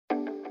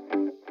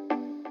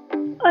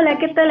Hola,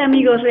 ¿qué tal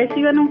amigos?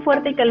 Reciban un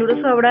fuerte y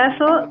caluroso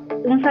abrazo,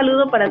 un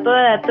saludo para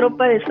toda la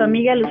tropa de su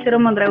amiga Lucero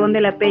Mondragón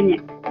de la Peña,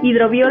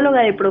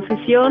 hidrobióloga de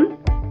profesión,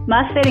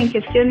 máster en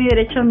gestión y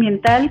derecho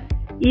ambiental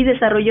y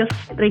desarrollo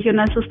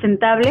regional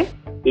sustentable,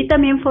 y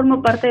también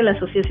formo parte de la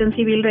Asociación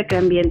Civil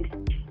Recreambiente.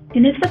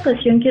 En esta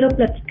ocasión quiero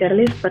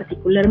platicarles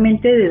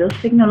particularmente de dos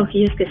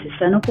tecnologías que se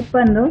están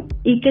ocupando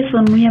y que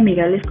son muy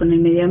amigables con el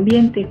medio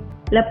ambiente.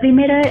 La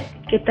primera,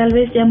 que tal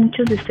vez ya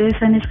muchos de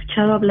ustedes han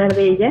escuchado hablar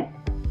de ella,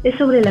 es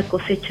sobre la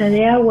cosecha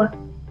de agua.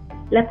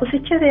 La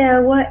cosecha de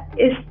agua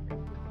es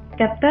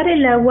captar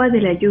el agua de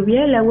la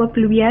lluvia, el agua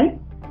pluvial,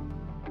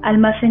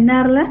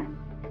 almacenarla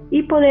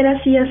y poder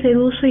así hacer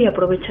uso y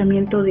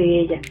aprovechamiento de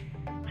ella.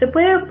 Se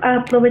puede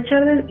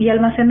aprovechar y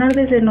almacenar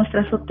desde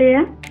nuestra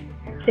azotea,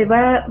 se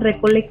va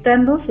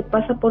recolectando, se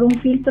pasa por un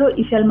filtro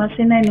y se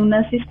almacena en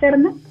una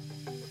cisterna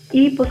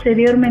y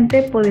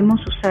posteriormente podemos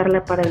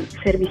usarla para el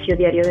servicio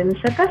diario de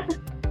nuestra casa,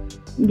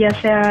 ya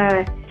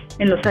sea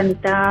en los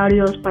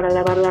sanitarios, para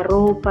lavar la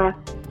ropa.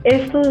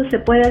 Esto se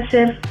puede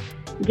hacer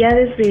ya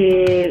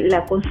desde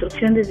la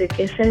construcción, desde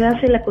que se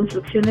hace la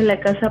construcción de la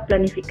casa,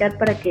 planificar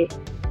para que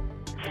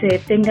se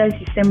tenga el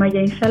sistema ya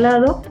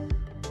instalado,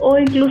 o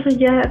incluso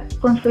ya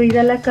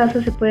construida la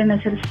casa se pueden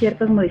hacer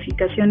ciertas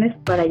modificaciones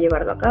para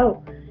llevarlo a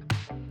cabo.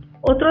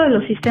 Otro de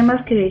los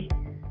sistemas que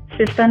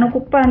se están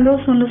ocupando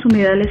son los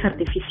humedales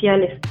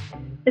artificiales.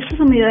 Estos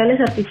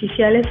humedales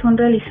artificiales son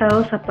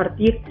realizados a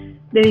partir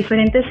de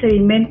diferentes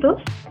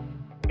sedimentos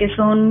que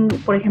son,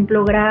 por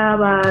ejemplo,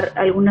 grava,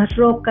 algunas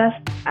rocas.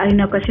 En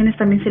ocasiones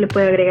también se le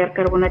puede agregar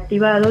carbón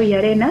activado y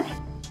arenas,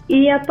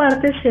 y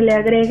aparte se le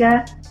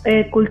agrega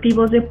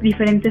cultivos de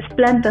diferentes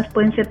plantas,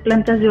 pueden ser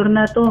plantas de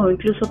ornato o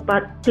incluso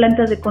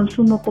plantas de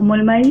consumo como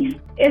el maíz.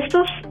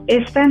 Estos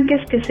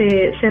estanques que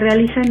se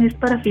realizan es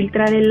para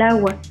filtrar el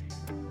agua.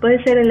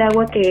 Puede ser el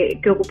agua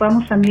que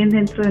ocupamos también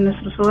dentro de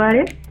nuestros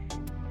hogares.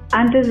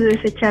 Antes de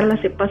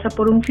desecharla se pasa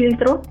por un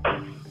filtro,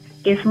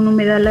 que es un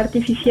humedal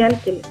artificial,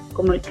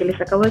 como el que les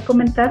acabo de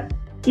comentar,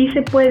 y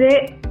se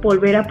puede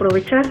volver a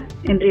aprovechar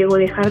en riego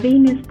de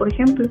jardines, por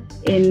ejemplo,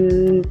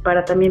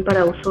 también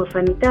para uso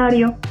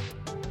sanitario.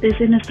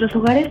 Desde nuestros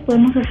hogares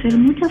podemos hacer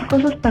muchas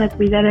cosas para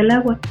cuidar el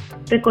agua.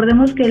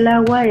 Recordemos que el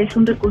agua es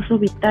un recurso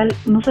vital,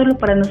 no solo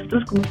para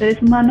nosotros como seres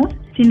humanos,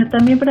 sino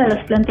también para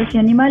las plantas y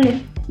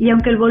animales. Y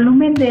aunque el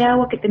volumen de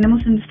agua que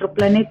tenemos en nuestro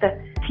planeta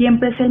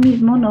siempre es el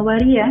mismo, no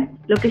varía,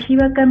 lo que sí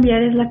va a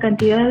cambiar es la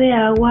cantidad de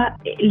agua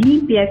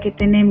limpia que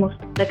tenemos,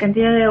 la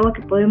cantidad de agua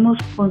que podemos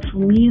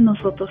consumir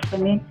nosotros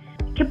también.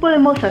 ¿Qué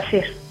podemos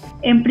hacer?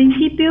 En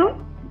principio,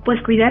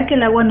 pues cuidar que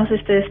el agua no se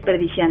esté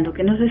desperdiciando,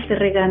 que no se esté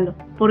regando,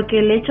 porque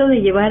el hecho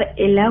de llevar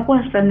el agua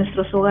hasta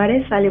nuestros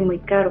hogares sale muy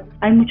caro.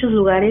 Hay muchos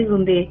lugares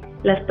donde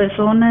las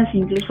personas,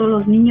 incluso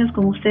los niños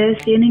como ustedes,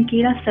 tienen que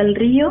ir hasta el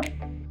río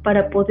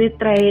para poder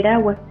traer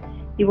agua.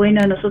 Y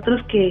bueno,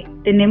 nosotros que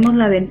tenemos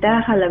la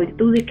ventaja, la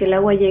virtud de que el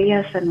agua llegue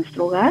hasta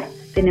nuestro hogar,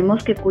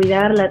 tenemos que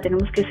cuidarla,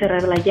 tenemos que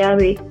cerrar la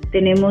llave,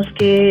 tenemos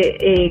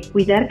que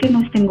cuidar que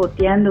no estén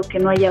goteando, que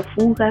no haya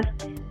fugas,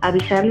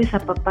 avisarles a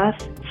papás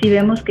si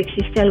vemos que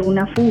existe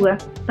alguna fuga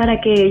para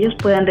que ellos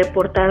puedan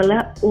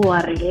reportarla o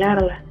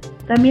arreglarla.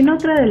 También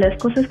otra de las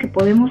cosas que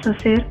podemos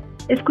hacer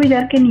es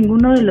cuidar que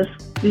ninguno de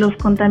los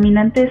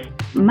contaminantes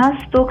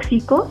más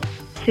tóxicos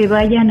se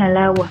vayan al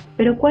agua.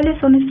 ¿Pero cuáles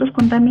son estos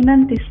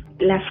contaminantes?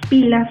 Las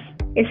pilas,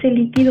 ese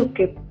líquido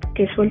que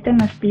sueltan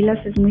las pilas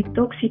es muy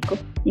tóxico,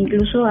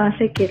 incluso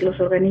hace que los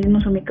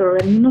organismos o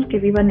microorganismos que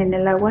vivan en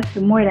el agua se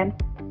mueran,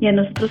 y a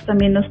nosotros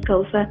también nos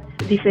causa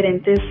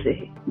diferentes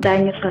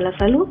daños a la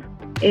salud.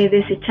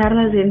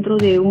 Desecharlas dentro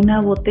de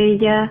una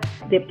botella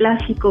de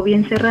plástico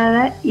bien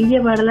cerrada y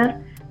llevarlas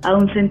a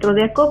un centro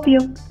de acopio.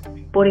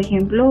 Por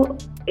ejemplo,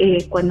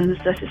 cuando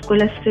nuestras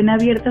escuelas estén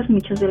abiertas,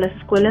 muchas de las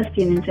escuelas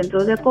tienen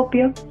centros de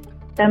acopio.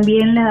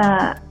 También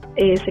la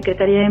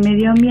Secretaría de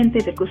Medio Ambiente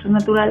y Recursos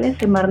Naturales,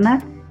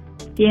 Semarnat,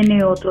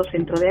 tiene otro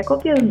centro de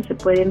acopio donde se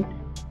pueden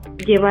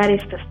llevar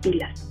estas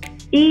pilas.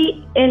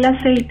 Y el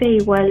aceite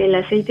igual, el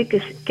aceite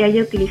que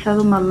haya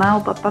utilizado mamá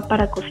o papá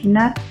para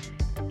cocinar,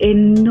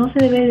 no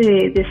se debe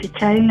de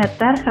desechar en la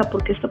tarja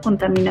porque esto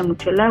contamina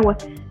mucho el agua.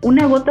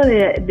 Una gota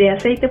de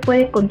aceite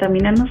puede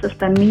contaminarnos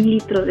hasta 1000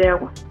 litros de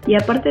agua. Y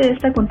aparte de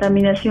esta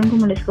contaminación,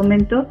 como les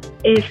comento,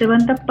 se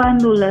van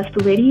tapando las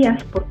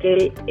tuberías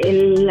porque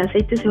el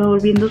aceite se va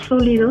volviendo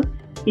sólido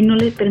y no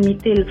le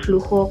permite el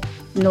flujo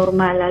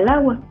normal al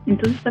agua.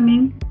 Entonces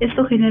también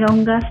esto genera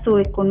un gasto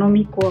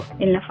económico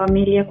en la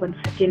familia cuando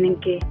se tienen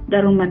que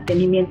dar un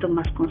mantenimiento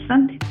más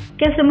constante.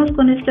 ¿Qué hacemos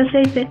con este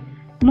aceite?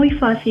 Muy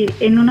fácil,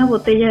 en una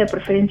botella de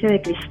preferencia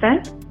de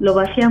cristal, lo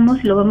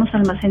vaciamos y lo vamos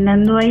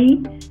almacenando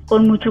ahí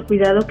con mucho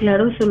cuidado,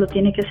 claro, eso lo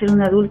tiene que hacer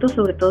un adulto,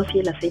 sobre todo si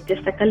el aceite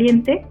está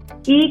caliente.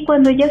 Y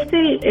cuando ya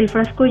esté el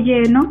frasco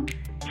lleno,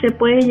 se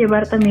puede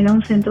llevar también a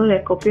un centro de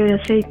acopio de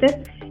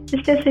aceite.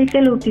 Este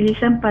aceite lo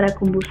utilizan para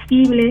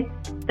combustible,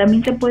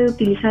 también se puede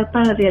utilizar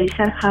para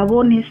realizar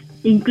jabones.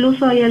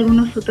 Incluso hay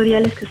algunos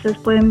tutoriales que ustedes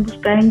pueden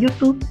buscar en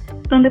YouTube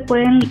donde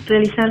pueden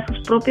realizar sus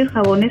propios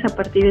jabones a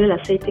partir del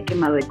aceite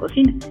quemado de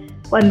cocina.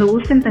 Cuando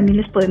gusten también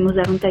les podemos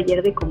dar un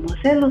taller de cómo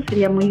hacerlo,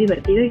 sería muy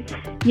divertido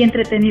y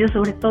entretenido,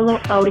 sobre todo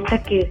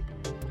ahorita que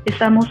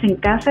estamos en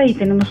casa y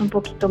tenemos un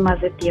poquito más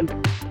de tiempo.